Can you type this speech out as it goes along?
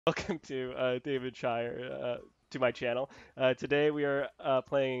Welcome to David Shire to my channel. Today we are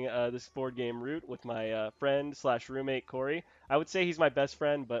playing this board game Root with my friend slash roommate Corey. I would say he's my best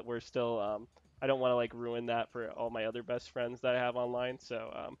friend, but we're still. I don't want to like ruin that for all my other best friends that I have online.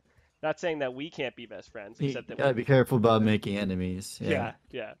 So, not saying that we can't be best friends, You except that gotta we. be careful about making enemies. Yeah.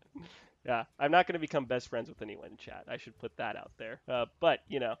 Yeah, yeah, yeah. I'm not going to become best friends with anyone in chat. I should put that out there. But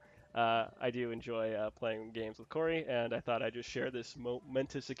I do enjoy playing games with Corey, and I thought I'd just share this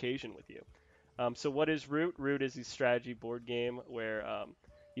momentous occasion with you. So what is Root? Root is a strategy board game where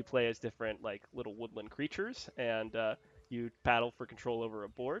you play as different like little woodland creatures, and you battle for control over a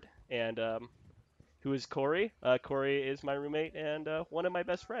board. And who is Corey? Corey is my roommate and one of my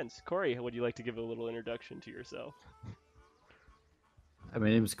best friends. Corey, would you like to give a little introduction to yourself? Hi, my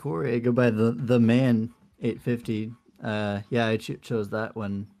name's Corey. I go by the man 850. Yeah, I chose that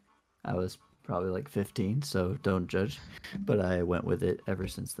when I was probably like 15, so don't judge. But I went with it ever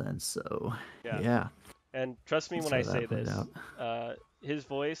since then. So Yeah, yeah, and trust me that's when I how say that played this. out. His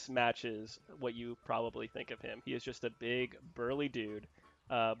voice matches what you probably think of him. He is just a big, burly dude,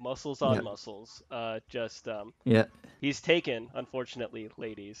 muscles on Yeah, muscles. yeah, He's taken, unfortunately,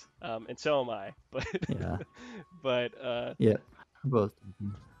 ladies, and so am I. But yeah, but yeah. Both.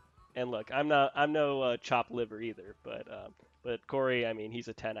 and look, I'm no chopped liver either. But Corey, I mean, he's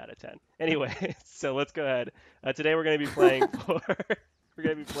a 10 out of 10. Anyway, so let's go ahead. Today we're going to be playing for we're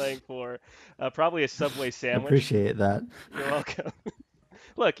going to be playing for probably a Subway I sandwich. appreciate that. You're welcome.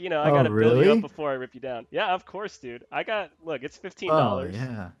 Look, I Oh, got to build you up really? before I rip you down. Yeah, of course, dude. Look, it's Oh, $15.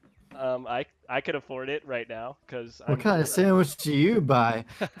 yeah. I could afford it right now because What I'm kind of broke. sandwich do you buy?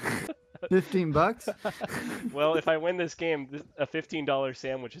 15 bucks? Well, if I win this game, a $15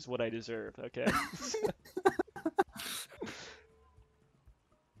 sandwich is what I deserve, okay?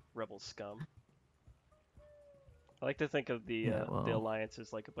 Rebel scum. I like to think of Yeah, the well, Alliance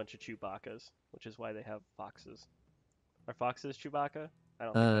as like a bunch of Chewbaccas, which is why they have foxes. Are foxes Chewbacca? I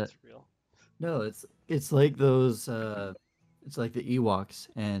don't think uh, that's real. no, it's like those it's like the Ewoks,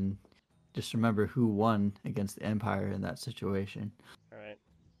 and just remember who won against the Empire in that situation. All right.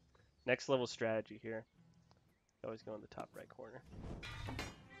 Next level strategy here. Always go in the top right corner.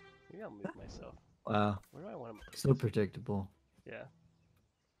 Maybe I'll move myself. Wow, Where do I want to put so this? predictable. Yeah.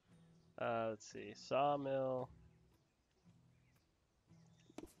 Let's see. Sawmill.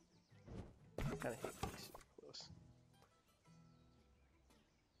 I kind of hate being super close.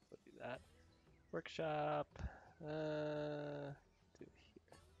 So do that. Workshop. Do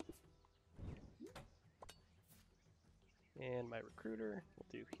here. And my recruiter we'll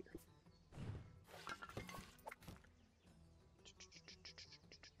do here.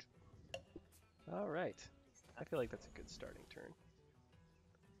 All right. I feel like that's a good starting turn.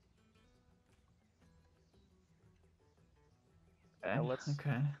 Okay, Now let's.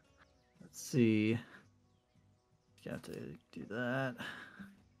 okay. Let's see. Got to do that.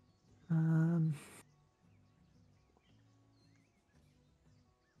 Um,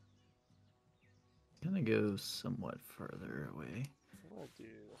 gonna go somewhat further away. I want to do.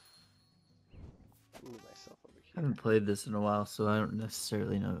 Move myself over I here. haven't played this in a while, so I don't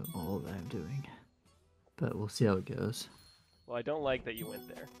necessarily know all that I'm doing. But we'll see how it goes. Well, I don't like that you went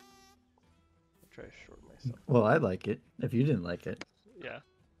there. I'll try to shorten myself up. Well, I like it. If you didn't like it. Yeah.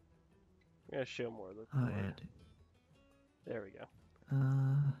 I'm gonna show more of the Oh, board. yeah. There we go.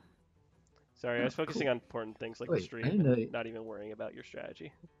 Uh, Sorry, I oh, was focusing cool. on important things like the Wait, I stream didn't and know you... not even worrying about your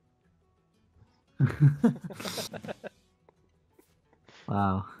strategy.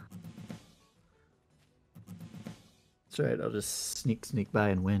 Wow. That's right, I'll just sneak by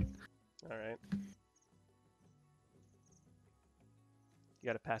and win. All right. You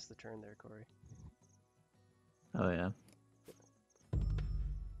got to pass the turn there, Corey. Oh, yeah.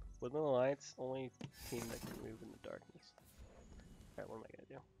 Woodland Alliance, only team that can move in the darkness. All right, what am I gonna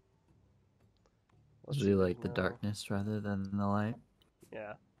do? Let's Usually see. like the No. darkness rather than the light.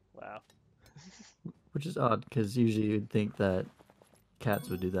 Yeah. Wow. Which is odd, because usually you'd think that cats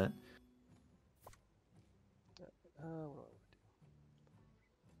would do that. What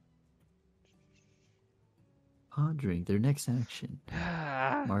Pondering their next action. do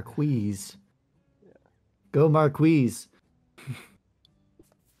I do? Marquise. Yeah. Go Marquise!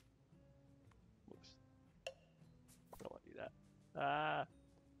 Whoops. I don't want to do that.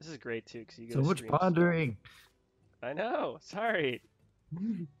 This is great too, because you get So a much stream. pondering! I know. Sorry.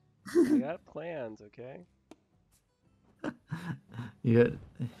 I got plans. Okay. You're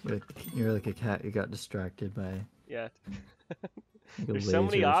like a cat. You got distracted by Yeah. like a There's so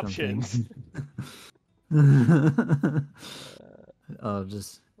many laser or options. something. Oh,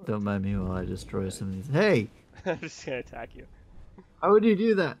 just don't mind me while I destroy some of these. Hey, I'm just gonna attack you. How would you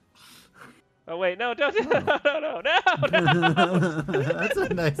do that? Oh wait, no, don't, Oh. no, no. That's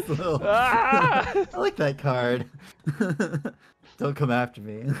a nice little. Ah! I like that card. Don't come after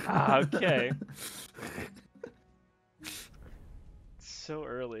me. Ah, okay. So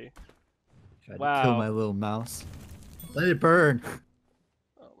early. Tried to kill Wow. my little mouse. Let it burn.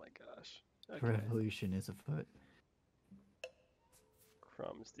 Oh my gosh. The Okay. revolution is afoot.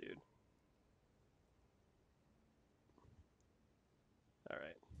 Crumbs, dude. All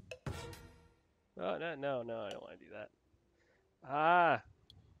right. Oh no, no, no! I don't want to do that. Ah.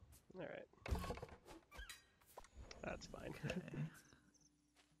 All right. That's fine. Okay.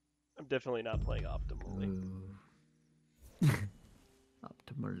 I'm definitely not playing optimally. Ooh.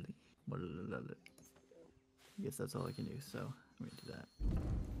 Optimally. I guess that's all I can do, so I'm gonna do that.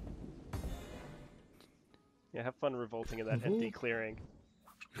 Yeah, have fun revolting in that empty clearing.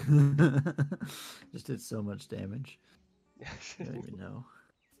 Just did so much damage. I don't even know.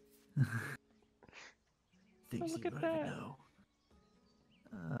 Oh, Things look you at don't even that! know.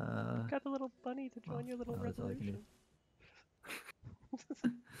 Got the little bunny to join your little That's all I can do.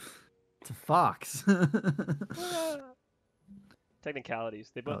 revolution. It's a fox. Ah.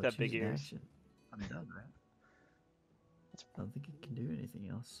 Technicalities. They both have big choose an ears. action. I'm done, right? I don't think it can do anything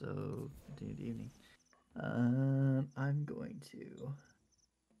else, so continue the evening. I'm going to.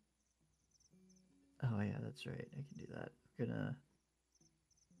 Oh yeah, that's right. I can do that. I'm gonna.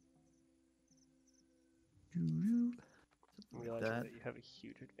 I'm Like realizing that. that you have a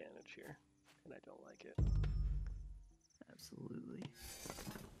huge advantage here, and I don't like it. Absolutely. I'm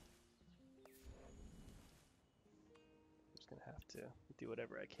just gonna have to do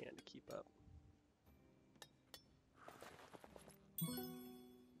whatever I can to keep up.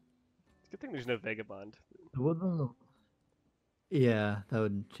 It's a good thing there's no vagabond. Yeah, that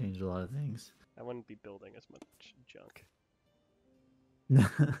would change a lot of things. I wouldn't be building as much junk.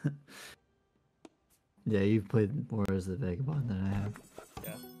 Yeah, you've played more as the Vagabond than I have.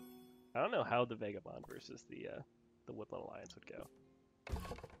 Yeah. I don't know how the vagabond versus the Woodland Alliance would go.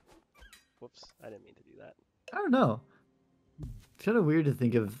 Whoops, I didn't mean to do that. I don't know. It's kind of weird to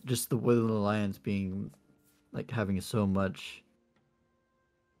think of just the Woodland Alliance being like having so much.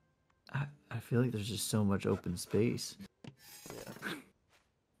 I feel like there's just so much open space. Yeah.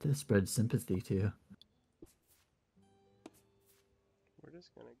 To spread sympathy to. We're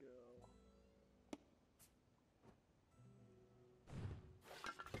just gonna go.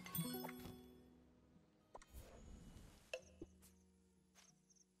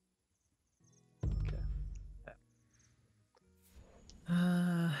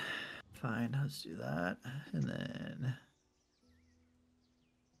 Fine, let's do that. And then.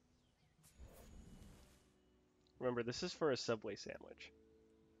 Remember, this is for a Subway sandwich.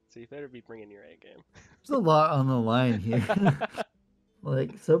 So you better be bringing your A game. There's a lot on the line here.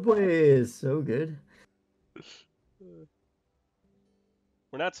 Like, Subway is so good. We're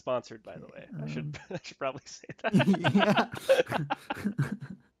not sponsored, by the way. I should probably say that. Yeah.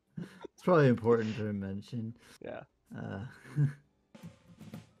 It's probably important to mention. Yeah. I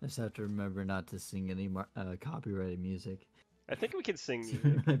just have to remember not to sing any copyrighted music. I think we can sing My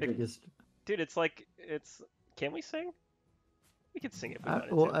music. biggest... Dude, it's like it's. Can we sing? We could sing if we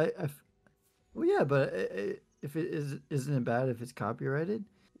wanted well, to. well, yeah, but if it isn't it bad if it's copyrighted?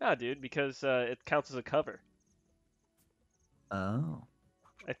 No, dude, because it counts as a cover. Oh.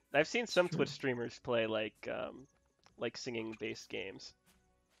 I've seen some True. Twitch streamers play like singing based games.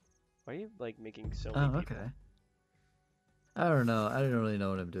 Why are you like making so many people? Okay. I don't know. I don't really know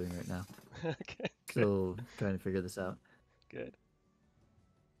what I'm doing right now. Okay. Still trying to figure this out. Good.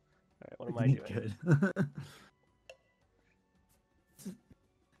 All right, what am I doing? Good.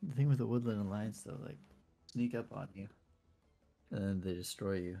 The thing with the Woodland Alliance, though, like, sneak up on you, and then they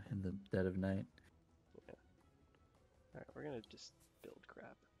destroy you in the dead of night. Yeah. All right, we're gonna just build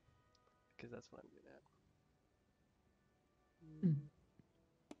crap because that's what I'm good at.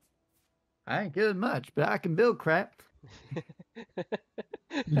 I ain't good at much, but I can build crap.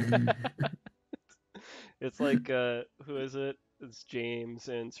 It's like who is it? It's James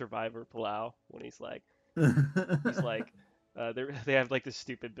in Survivor Palau when he's like they have like this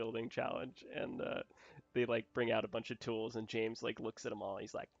stupid building challenge and they like bring out a bunch of tools and James like looks at them all and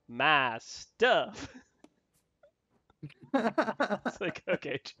he's like my stuff. It's like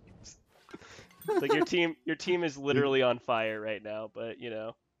okay James. It's like your team is literally on fire right now, but you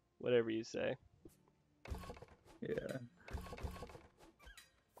know whatever you say. Yeah.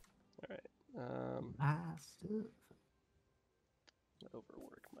 All right. My stuff.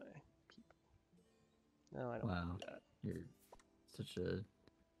 Overwork my people. No, I don't Wow. want to do that. You're such a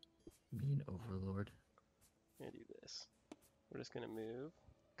mean overlord. I'm gonna do this. We're just gonna move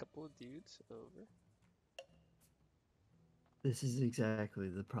a couple of dudes over. This is exactly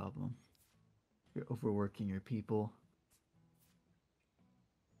the problem. You're overworking your people.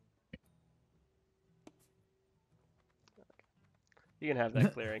 You can have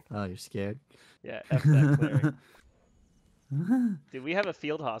that clearing. Oh, you're scared? Yeah, F that clearing. Dude, we have a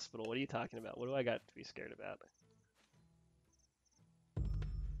field hospital. What are you talking about? What do I got to be scared about?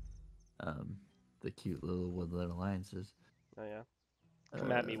 um, the cute little woodland alliances. Oh yeah.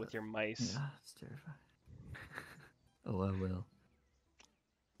 Come at me with your mice. Yeah, it's terrifying. Oh, I will.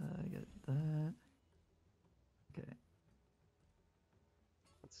 I got that. Okay.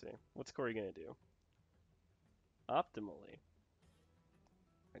 Let's see. What's Corey gonna do? Optimally.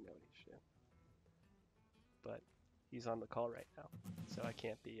 I know what he should do. But he's on the call right now, so I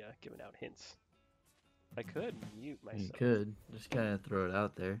can't be giving out hints. I could mute myself. You could. Just kind of throw it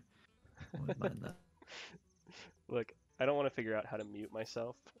out there. I wouldn't mind that. Look, I don't want to figure out how to mute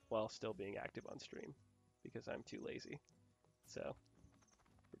myself while still being active on stream because I'm too lazy. So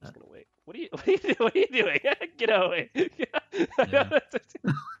we're just gonna wait. What are you? What are you doing? What are you doing? Get away! Yeah.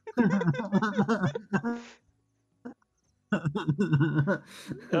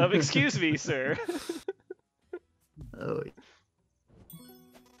 Excuse me, sir. Oh,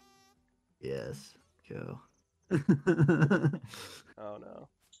 yes. Go. Oh no.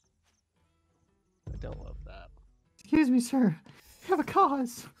 I don't love that. Excuse me, sir. You have a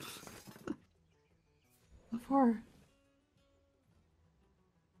cause. Before.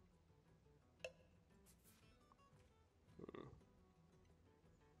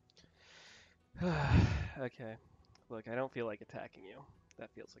 Okay. Look, I don't feel like attacking you. That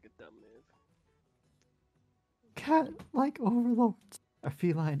feels like a dumb move. Cat-like overlords. Or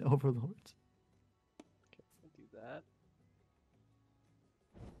feline overlords. Okay, I'll do that.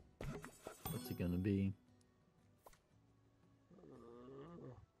 What's it gonna be?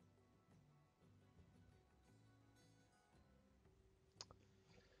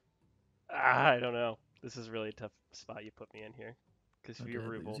 I don't know. This is really a tough spot you put me in here. Because Oh, if did you I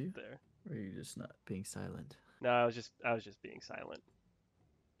lose revolt you? there. Or are you just not being silent? No, I was just being silent.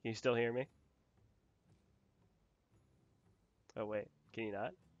 Can you still hear me? Oh wait, can you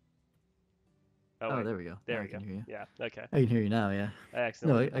not? Oh Oh, wait, there we go. there Now we I can go. hear you. Yeah, okay. I can hear you now, yeah. I No,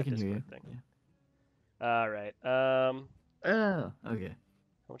 accidentally did I that can hear you. Discord thing. Yeah. All right. Oh, okay.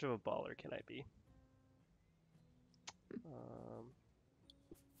 How much of a baller can I be? Um,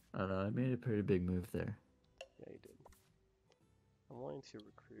 I don't know. I made a pretty big move there. yeah, you did. I'm wanting to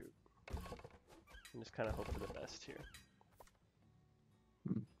recruit. I'm just kind of hope for the best here.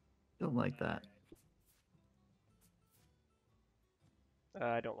 Don't like that.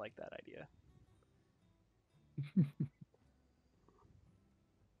 I don't like that idea.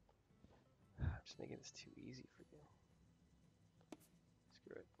 I'm just making this too easy for you.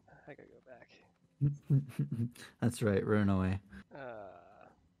 Screw it. I gotta go back. That's right. Run away.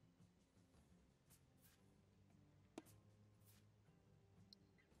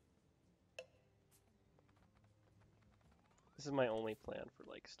 This is my only plan for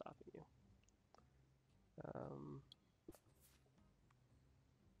like stopping you.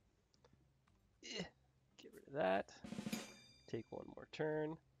 Get rid of that. Take one more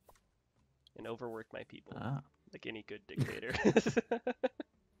turn. And overwork my people. Ah. Like any good dictator.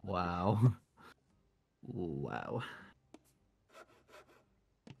 Wow. Wow.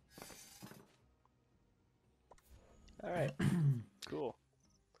 Alright. Cool.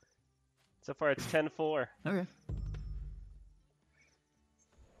 So far it's 10-4. Okay.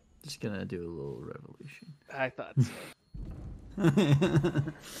 Just gonna do a little revolution. I thought so.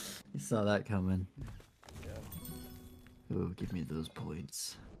 You saw that coming. Yeah. Ooh, give me those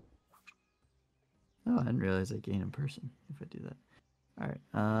points. Oh, I didn't realize I gain in person if I do that. Alright,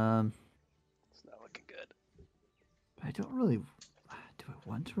 It's not looking good. I don't really... Do I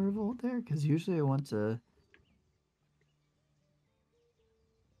want to revolt there? Because usually I want to...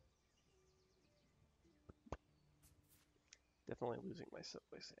 Definitely losing my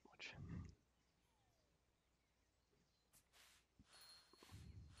Subway sandwich.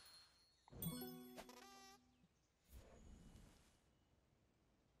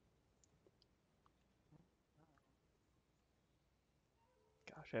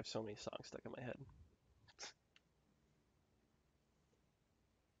 Gosh, I have so many songs stuck in my head.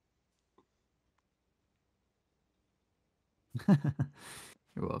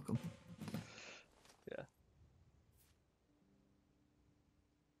 You're welcome. Yeah.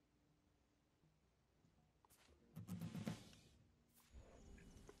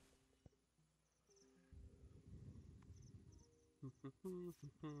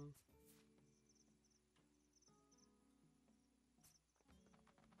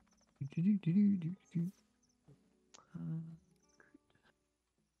 I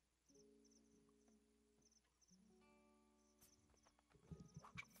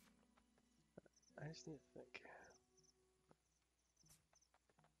just need to think.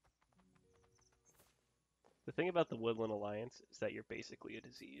 The thing about the Woodland Alliance is that you're basically a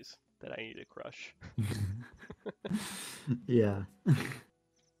disease that I need to crush. Yeah.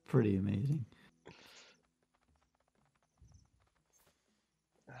 Pretty amazing.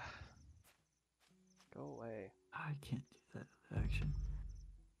 Go away. I can't do that action.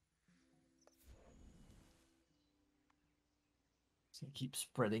 It's gonna keep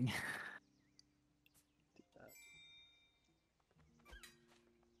spreading. Do that.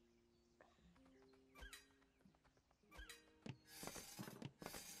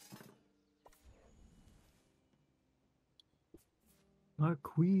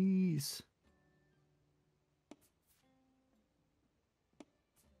 Marquise.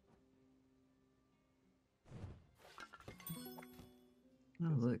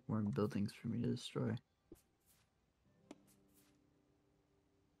 Oh, look, more buildings for me to destroy.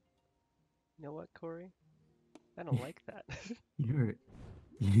 You know what, Corey? I don't like that. You heard,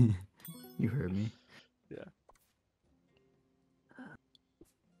 you heard me. Yeah.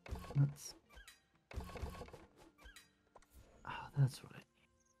 That's, that's what I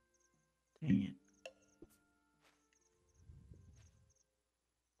need. Dang it.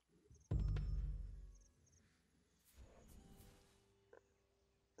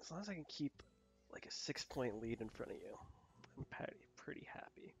 As long as I can keep like a 6-point lead in front of you, I'm pretty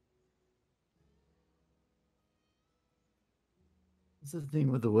happy. That's the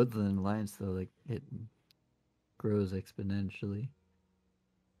thing with the Woodland Alliance, though. Like, it grows exponentially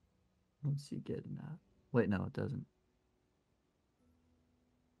once you get enough. Wait, no, it doesn't.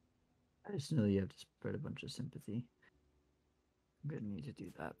 I just know you have to spread a bunch of sympathy. I'm gonna need to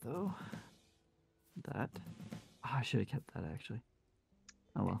do that, though. That. Oh, I should have kept that, actually.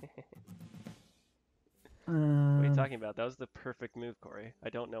 Oh, well. What are you talking about? That was the perfect move, Corey. I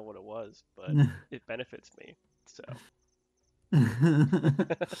don't know what it was, but it benefits me. So.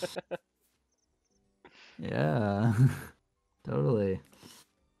 Yeah. Totally.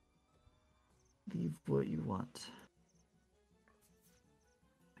 Leave what you want.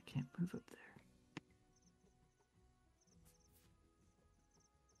 I can't move up there.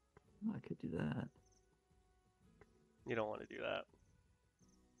 Oh, I could do that. You don't want to do that.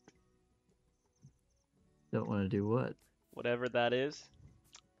 Don't want to do what? Whatever that is,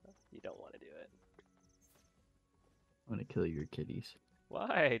 you don't want to do it. I want to kill your kitties.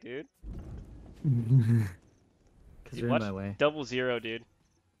 Why, dude? Because Dude, they're in watch my way. 00, dude.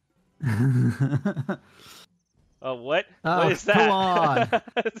 Oh, what? Oh, What is that? come on!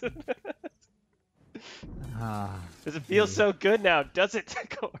 Ah, Does it feel so good now? Does it,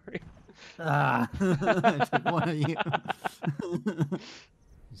 Corey? I took one of you.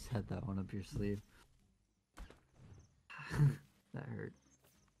 Just had that one up your sleeve. That hurt.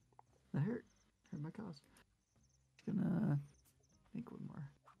 That hurt. Hurt my cause. Just gonna make one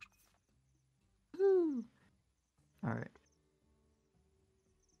more. Woo! All right.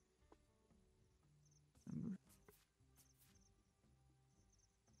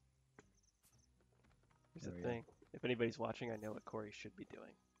 Here's the thing. If anybody's watching, I know what Corey should be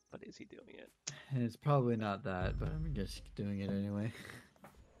doing. But is he doing it? And it's probably not that, but I'm just doing it anyway.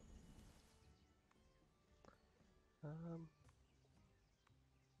 Oh,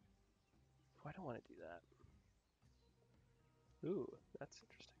 I don't want to do that. Ooh, that's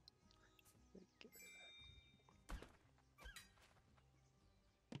interesting. Get rid of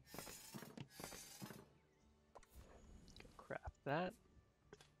that. Go craft that.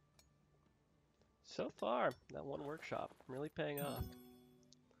 So far, that one workshop really paying off.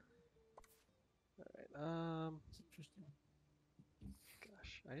 All right. It's interesting.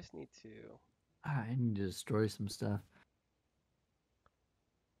 Gosh, I just need to I need to destroy some stuff.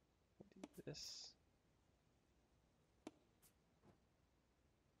 do this.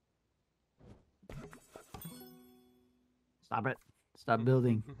 Stop it. Stop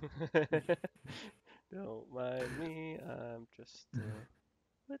building. Don't mind me. I'm just a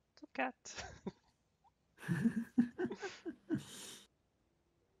little cat.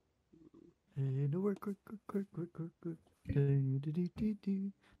 Hey, no work. All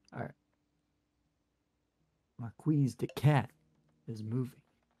right. Marquise the cat is moving.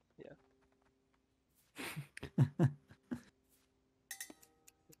 Yeah.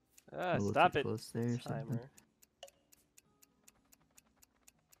 Stop it, close there or something. timer.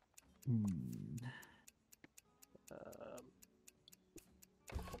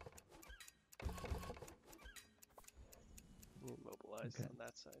 realized Okay. on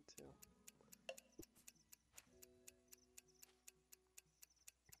that side too.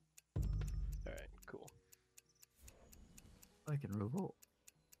 All right, cool. I can revolt.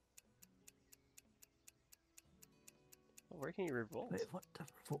 Well, where can you revolt? Wait, what? To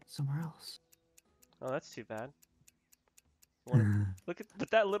revolt somewhere else? Oh, that's too bad. Wanna look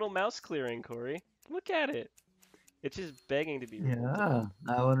at that little mouse clearing, Corey? Look at it. It's just begging to be revolted Yeah, on.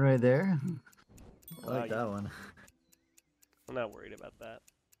 that one right there. I Wow, like that one. I'm not worried about that.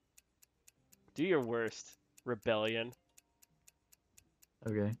 Do your worst, rebellion.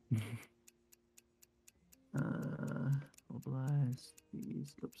 Okay. Mobilize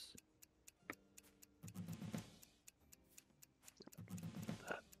these. Oops.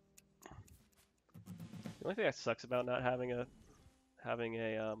 The only thing that sucks about not having a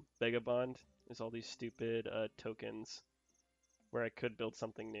vagabond is all these stupid tokens where I could build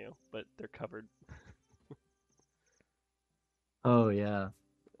something new, but they're covered. Oh yeah.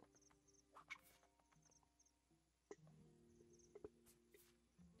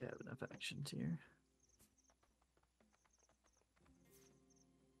 Yeah, have enough actions here.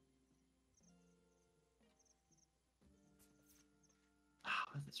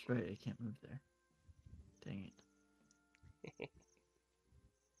 Oh, that's right. I can't move there. Dang it.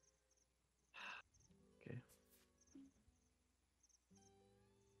 Okay.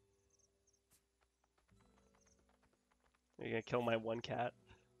 Are you gonna kill my one cat?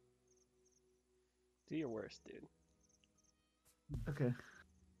 Do your worst, dude. Okay.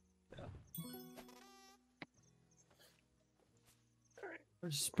 Yeah. Alright.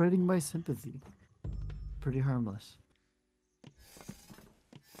 I'm spreading my sympathy. Pretty harmless.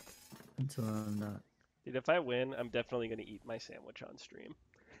 Until I'm not. Dude, if I win, I'm definitely gonna eat my sandwich on stream.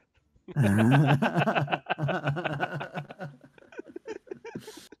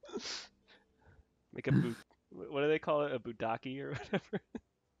 Make a boot. What do they call it? A budaki or whatever?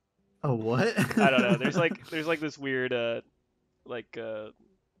 Oh, what? I don't know. There's like this weird like uh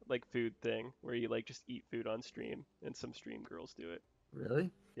like food thing where you like just eat food on stream, and some stream girls do it.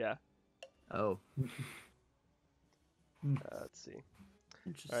 Really? Yeah. Oh. Let's see. All right.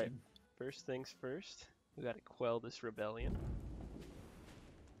 Interesting. First things first. We gotta quell this rebellion.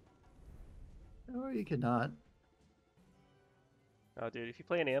 Or you could not. Oh, dude, if you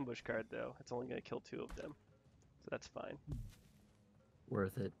play an ambush card though, it's only gonna kill 2 of them, so that's fine.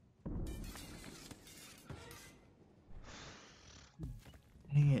 Worth it.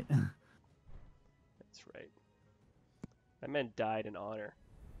 Dang it. That's right. My man died in honor.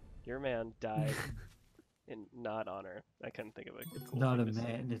 Your man died in not honor. I couldn't think of a It's cool not thing a to say.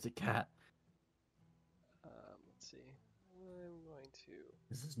 man, it's a cat. Let's see. I'm going to.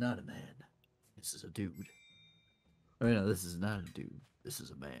 This is not a man. This is a dude. Oh, no, this is not a dude. This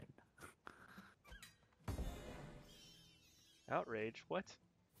is a man. Outrage? What?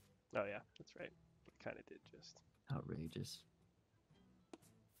 Oh yeah, that's right. I kind of did just. Outrageous.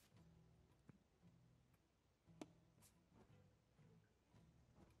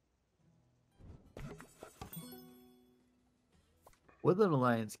 Woodland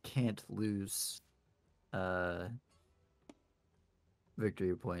Alliance can't lose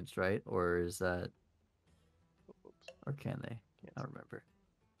victory points, right? Or is that, Oops. or can they? Can't I don't remember.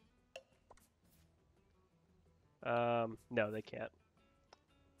 No, they can't.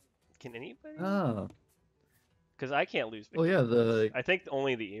 Can anybody? Oh. Because I can't lose Oh victory yeah, points. the I think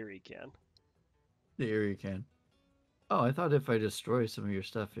only the Erie can. area can. Oh, I thought if I destroy some of your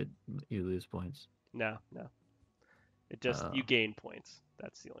stuff, you lose points. No, no. It just you gain points.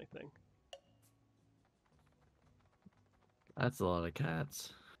 That's the only thing. That's a lot of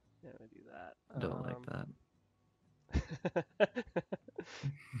cats. Yeah, I do that. I don't like that.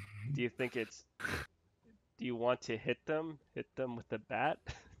 Do you think it's? Do you want to hit them? Hit them with the bat?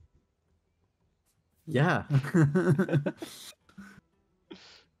 Yeah. Oh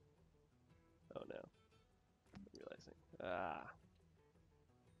no! I'm realizing. Ah.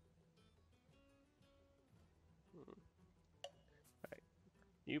 All right.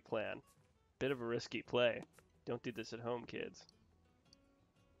 New plan. Bit of a risky play. Don't do this at home, kids.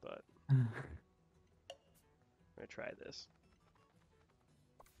 But I'm gonna try this.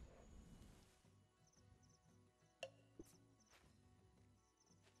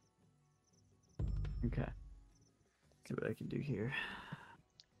 Okay. See what I can do here.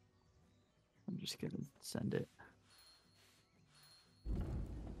 I'm just gonna send it.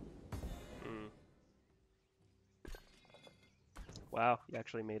 Wow, you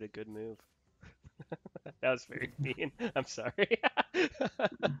actually made a good move. That was very mean. I'm sorry.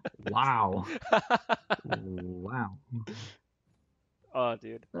 Wow. Wow. Oh,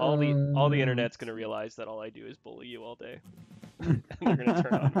 dude, all the internet's Let's gonna see. realize that all I do is bully you all day, and they're gonna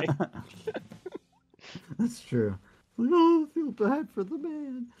turn on me. That's true. Like, oh, I feel bad for the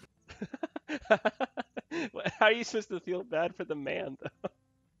man. How are you supposed to feel bad for the man,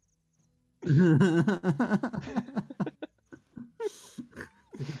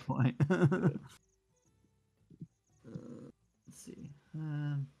 Good point. though? Let's see.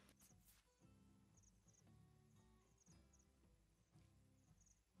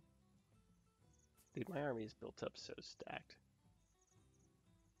 Dude, my army is built up so stacked.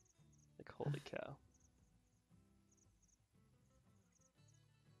 Like, holy cow.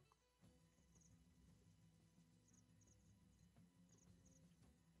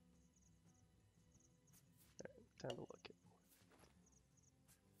 Time to look at.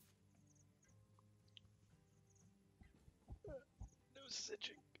 No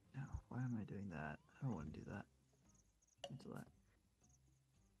stitching. No, why am I doing that? I don't want to do that. Cancel that.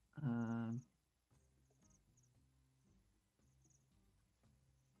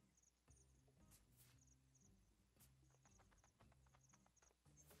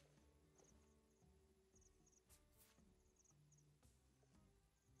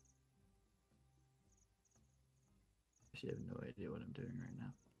 Actually, I have no idea what I'm doing right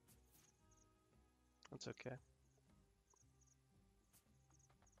now. That's okay.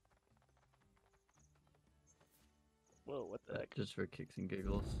 Whoa, what the heck? Just for kicks and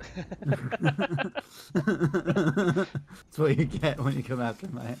giggles. That's what you get when you come after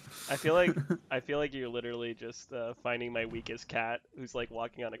my. I feel like you're literally just finding my weakest cat who's like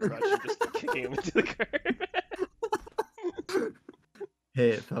walking on a crutch and just kicking him into the curb.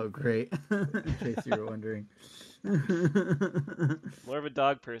 Hey, it felt great. In case you were wondering. More of a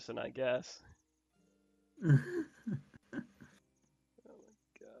dog person, I guess. Oh my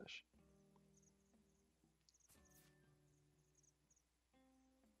gosh.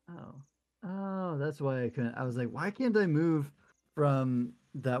 Oh. Oh, that's why I couldn't. I was like, why can't I move from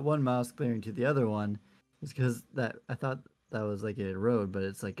that one mouse clearing to the other one? It's because that I thought that was like a road, but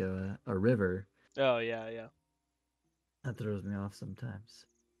it's like a river. Oh yeah, yeah. That throws me off sometimes.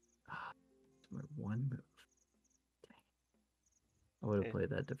 Ah, it's my one move. Dang. I would have Hey, played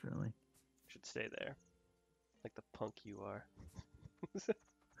that differently. should stay there, like the punk you are.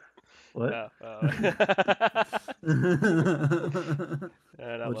 What? Oh, oh.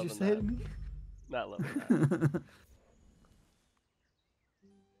 Not What'd you loving say to that. me? Not loving that.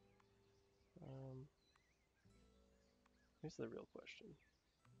 Um, here's the real question.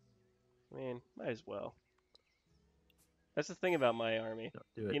 I mean, might as well. That's the thing about my army. Don't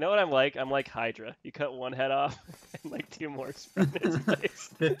do You it. know what I'm like? I'm like Hydra. You cut one head off, and like two more spawn in its place.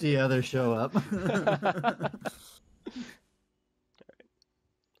 50 others show up. Try to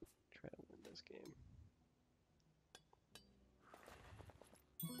win this game.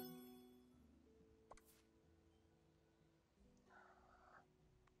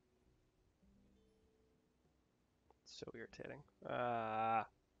 So irritating. All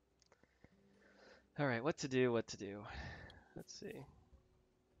right, what to do? What to do? Let's see.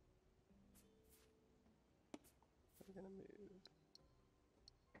 We're gonna move.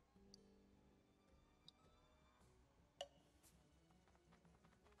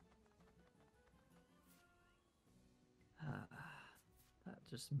 That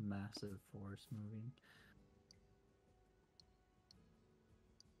just massive force moving.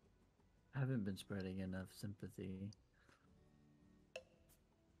 I haven't been spreading enough sympathy.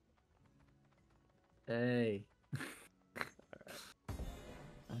 Hey.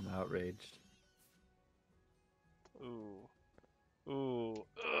 I'm outraged. Ooh. Ooh.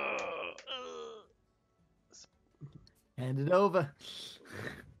 Ugh. Hand it over.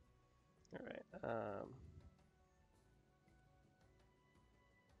 All right.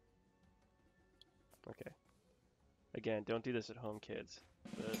 Okay. Again, don't do this at home, kids.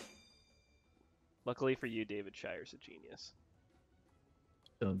 But luckily for you, David Shire's a genius.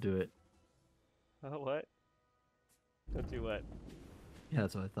 Don't do it. Oh, what? Don't do what? Yeah,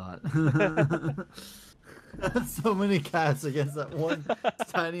 that's what I thought. That's so many cats against that one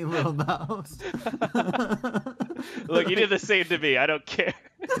tiny little mouse. Look, you did the same to me. I don't care.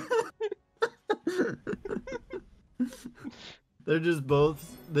 They're just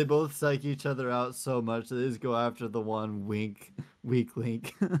they both psych each other out so much that they just go after the one weak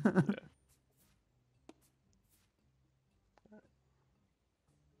link. Yeah.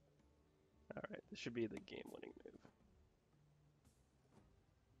 All right, this should be the game-winning move.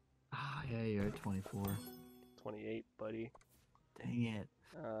 Ah, yeah, you're at 24. 28, buddy. Dang it.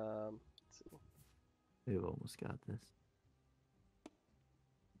 Let's see. We've almost got this.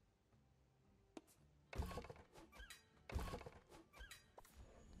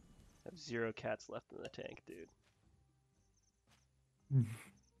 0 cats left in the tank, dude.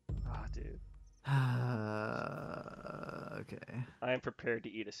 Ah, dude. Okay. I am prepared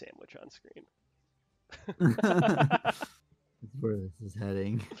to eat a sandwich on screen. That's where this is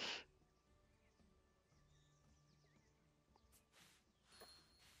heading.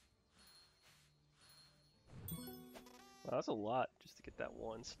 Wow, that's a lot just to get that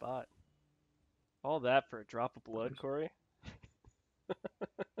one spot. All that for a drop of blood, Corey?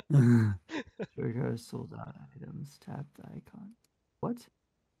 Trigger sold out items. Tap the icon. What?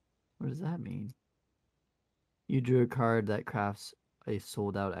 What does that mean? You drew a card that crafts a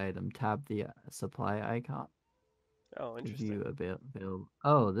sold out item. Tap the supply icon Oh, to interesting. view available.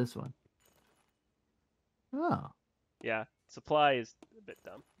 Oh, this one. Oh. Yeah, supply is a bit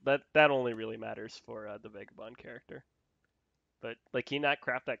dumb. That only really matters for the Vagabond character. But like, can you not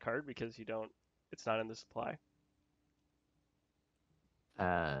craft that card because you don't? It's not in the supply.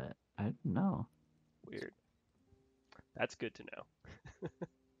 I don't know. Weird. That's good to know.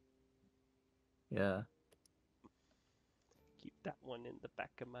 Yeah. Keep that one in the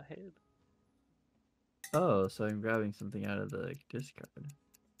back of my head. Oh, so I'm grabbing something out of the discard.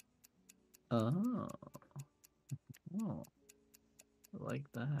 Oh. Oh. I like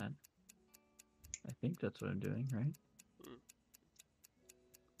that. I think that's what I'm doing, right? Mm.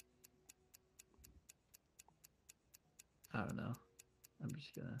 I don't know. I'm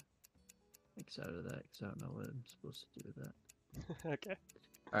just gonna X out of that because I don't know what I'm supposed to do with that. Okay.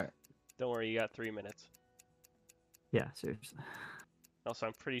 Alright. Don't worry, you got 3 minutes. Yeah, seriously. Also,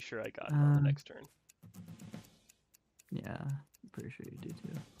 I'm pretty sure I got it on the next turn. Yeah, I'm pretty sure you do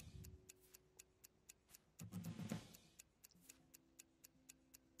too.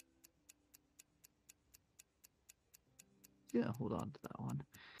 Yeah, hold on to that one.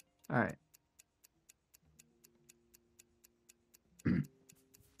 Alright.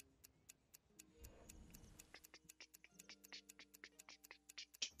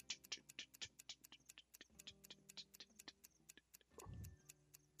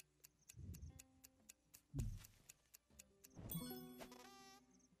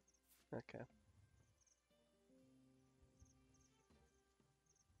 Okay.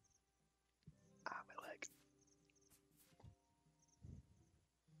 Ah, my leg.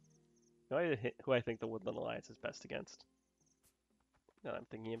 Who I think the Woodland Alliance is best against? Now that I'm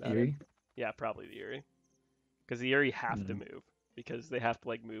thinking about it. Eerie? Yeah, probably the Eerie. Because the Eerie have to Mm. move. Because they have to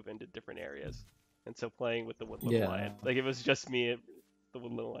like move into different areas. And so playing with the Woodland Yeah. Alliance, like if it was just me, the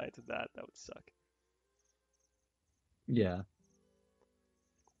Woodland Alliance and that would suck. Yeah.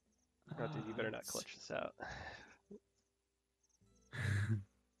 Oh, dude, you better not clutch this out.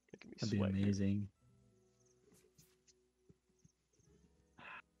 Making me That'd be sweat here. amazing. I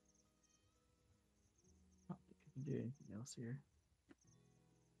don't think I can do anything else here.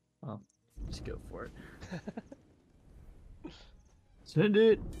 Well, just go for it. Send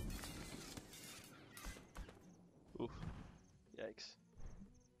it! Oof. Yikes.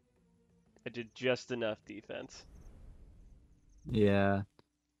 I did just enough defense. Yeah.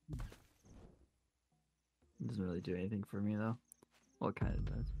 It doesn't really do anything for me though. Well, it kind of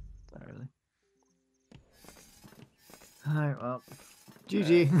does. Not really. Alright, well.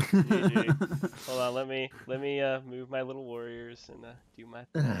 GG. GG. Hold on, let me move my little warriors and do my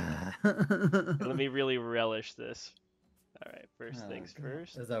thing. And let me really relish this. All right, first things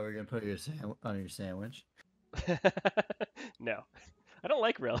first. Is that what you're gonna put your on your sandwich? No, I don't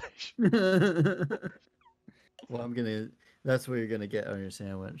like relish. Well, that's what you're gonna get on your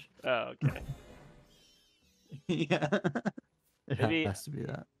sandwich. Oh, okay. Yeah. It Maybe, has to be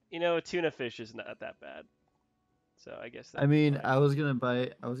that. you know, a tuna fish is not that bad. So I guess I that'd be mean, fine. I was gonna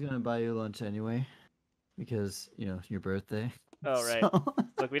buy you lunch anyway, because your birthday. Oh, right. So...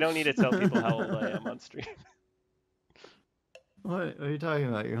 Look, we don't need to tell people how old I am on stream. What are you talking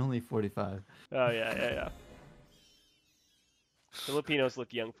about? You're only 45. Oh, yeah. Filipinos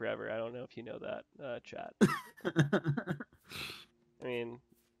look young forever. I don't know if you know that, chat. I mean,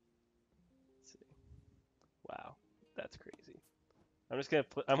 let's see. Wow, that's crazy. I'm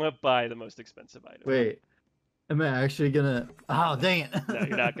gonna buy the most expensive item. Wait, am I actually gonna? Oh, dang it! No,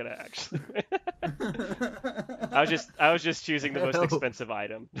 you're not gonna actually. I was just choosing the most expensive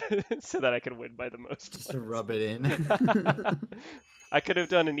item so that I could win by the most. Just to rub it in. I could have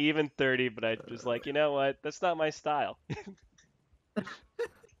done an even 30, but I was like, you know what? That's not my style.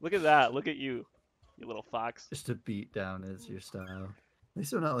 Look at that. Look at you, you little fox. Just to beat down is your style. At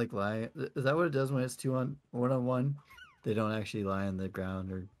least they're not like lying. Is that what it does when it's 1-on-1? They don't actually lie on the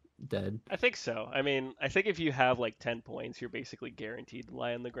ground or dead. I think so. I mean, I think if you have like 10 points, you're basically guaranteed to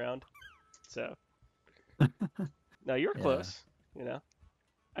lie on the ground. So, no, you were Yeah. close. You know.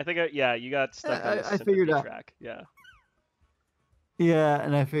 I think yeah, you got stuck on the I figured sympathy out. track. Yeah. Yeah,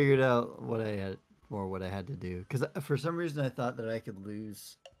 and I figured out what I had to do because for some reason I thought that I could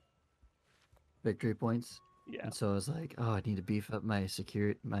lose victory points, Yeah. and so I was like, oh, I need to beef up my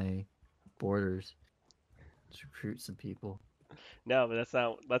borders to recruit some people. No, but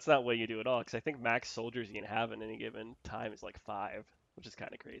that's not what you do at all. Because I think max soldiers you can have in any given time is like 5, which is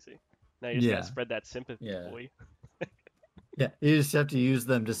kind of crazy. Now you just gotta Yeah, spread that sympathy, yeah, boy. yeah. You just have to use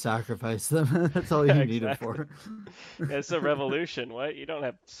them to sacrifice them. That's all Yeah, you need them exactly. for. Yeah, it's a revolution. What? You don't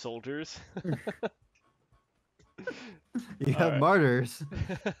have soldiers. You All have right. martyrs.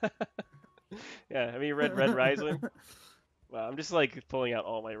 Yeah, have you read Red Rising? Wow, I'm just like pulling out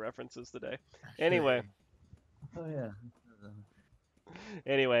all my references today. Anyway, Actually, oh yeah.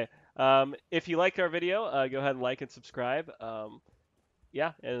 anyway, if you liked our video, go ahead and like and subscribe.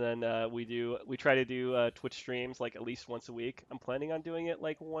 Yeah, and then we try to do Twitch streams like at least once a week. I'm planning on doing it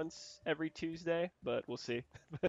like once every Tuesday, but we'll see.